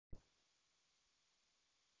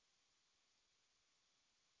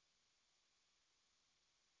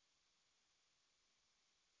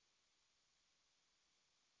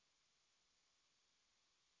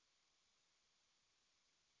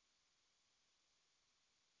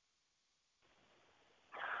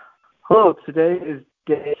Hello, today is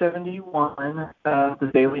day 71 of the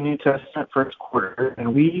Daily New Testament first quarter,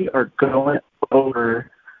 and we are going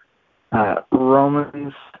over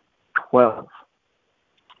Romans 12.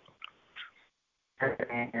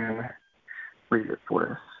 And read it for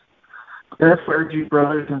us. Therefore, urge you,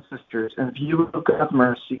 brothers and sisters, in view of God's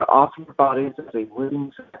mercy, to offer your bodies as a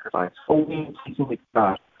living sacrifice, holy and pleasing to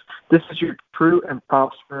God. This is your true and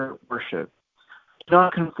proper worship. Do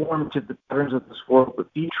not conform to the patterns of this world,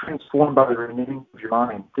 but be transformed by the renewing of your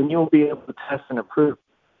mind. Then you will be able to test and approve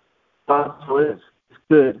God's will is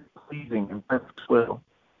good, pleasing, and perfect will.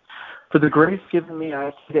 For the grace given me,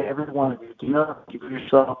 I say to every one of you, do not think of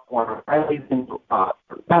yourself more highly than you ought,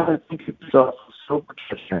 but rather think of yourself with sober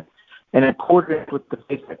judgment, in accordance with the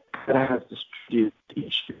faith that God has distributed to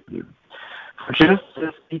each of you. For just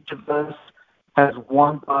as each of us has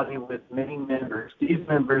one body with many members, these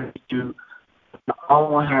members do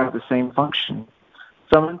all have the same function.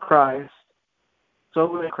 So in Christ,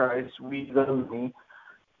 we the many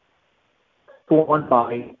for one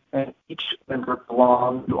body, and each member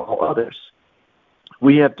belongs to all others.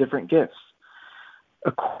 We have different gifts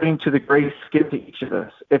according to the grace given to each of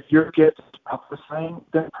us. If your gift is prophesying,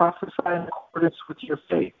 then prophesy in accordance with your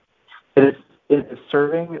faith. If it is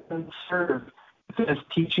serving, then serve. If it is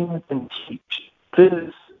teaching, then teach. If it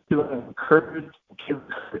is to encourage, give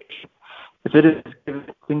courage. If it is given,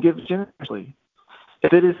 then give generously.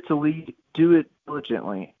 If it is to lead, do it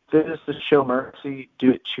diligently. If it is to show mercy, do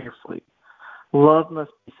it cheerfully. Love must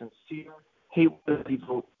be sincere. Hate what is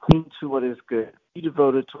evil. Cling to what is good. Be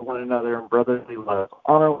devoted to one another in brotherly love.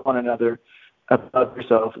 Honor one another above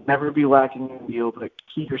yourself. Never be lacking in zeal, but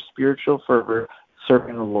keep your spiritual fervor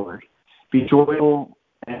serving the Lord. Be joyful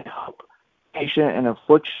in hope, patient in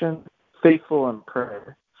affliction, faithful in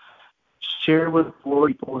prayer. Share with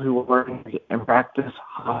people who are working and practice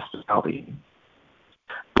hospitality.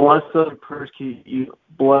 Bless those who persecute you.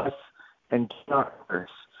 Bless and do not curse.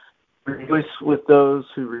 Rejoice with those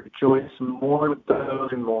who rejoice. Mourn with those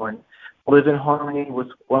who mourn. Live in harmony with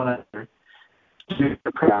one another. Do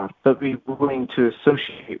not proud, but be willing to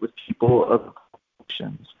associate with people of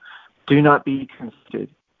actions. Do not be conceited.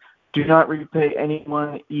 Do not repay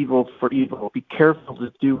anyone evil for evil. Be careful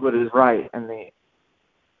to do what is right in the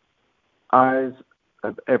eyes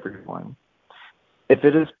of everyone. If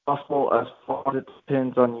it is possible, as far as it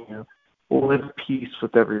depends on you, live at peace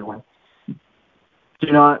with everyone. Do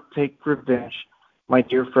not take revenge, my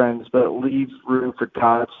dear friends, but leave room for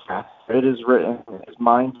God's wrath. It is written, "It is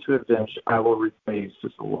mine to avenge, I will repay,"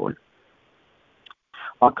 says the Lord.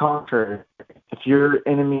 On the contrary, if your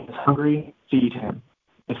enemy is hungry, feed him.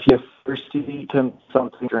 If he is thirsty, eat him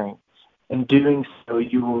something to drink. In doing so,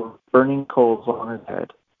 you will burning coals on his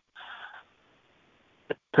head.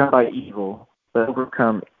 Come by evil, but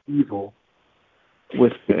overcome evil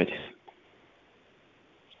with good.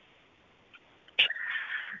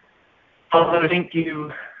 Father, thank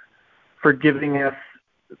you for giving us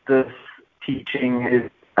this teaching.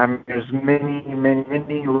 There's many, many,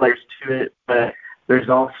 many layers to it, but there's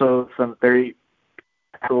also some very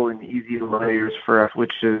cool and easy layers for us,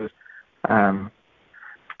 which is for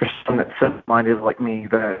someone that's simple-minded like me,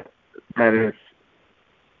 that is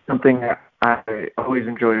something that I always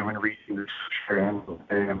enjoy when reading this scripture,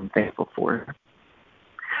 and I'm thankful for it.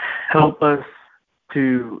 Help us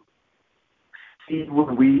to see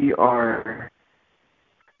when we are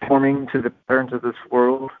conforming to the patterns of this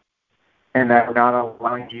world and that we're not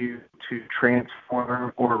allowing you to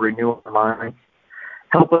transform or renew our minds.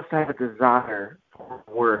 Help us to have a desire for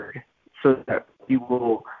the word so that we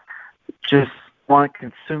will just want to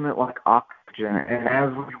consume it like oxygen. And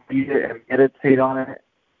as we read it and meditate on it,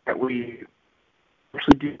 that we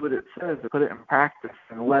actually do what it says and put it in practice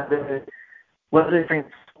and let it transform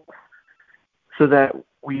so that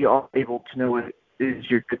we are able to know what is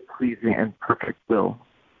your good, pleasing, and perfect will.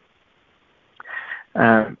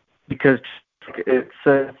 Because it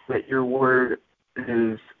says that your word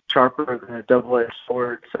is sharper than a double-edged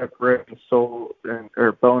sword, separating soul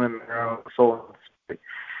or bone and marrow, soul and spirit.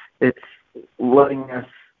 It's letting us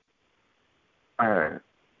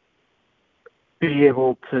be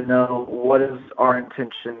able to know what is our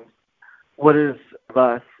intention, what is of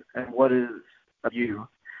us, and what is of you,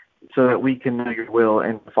 so that we can know your will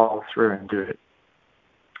and follow through and do it.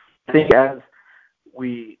 I think as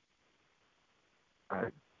we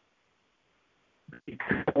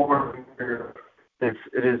become more aware, it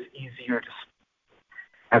is easier to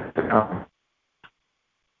have to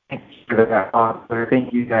thank you for that, Father.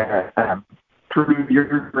 Thank you that through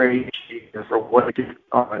your grace, Jesus, for what you did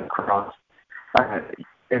on the cross,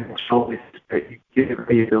 and Holy Spirit, you give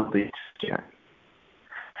the ability to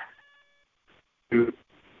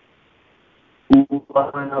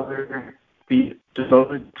love one another, be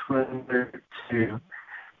devoted to one another, to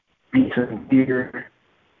be sincere,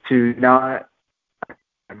 to not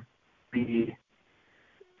be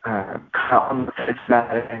caught on the fence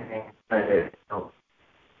about anything, but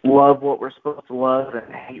love what we're supposed to love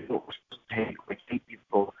and hate what we're supposed to hate. Like hate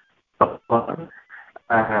people but love.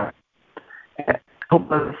 And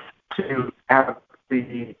help us to have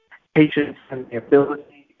the patience and the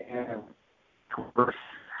ability and course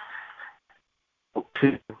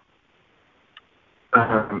to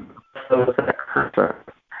those that hurt us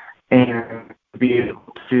and be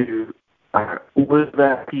able to live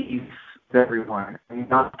that peace with everyone and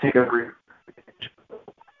not take every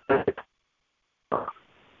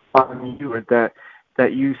on you, or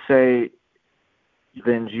that you say,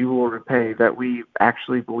 then you will repay, that we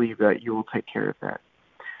actually believe that you will take care of that.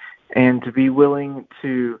 And to be willing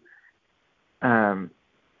to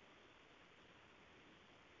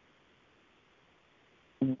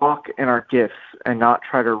walk in our gifts and not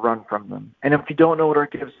try to run from them. And if you don't know what our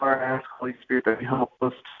gifts are, ask Holy Spirit that help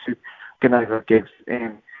us to recognize our gifts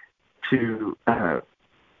and to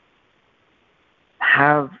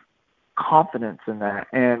have confidence in that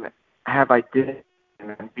and have identity, and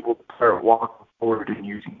then people start walking forward and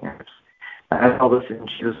using it. I all this in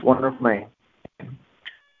Jesus' wonderful name.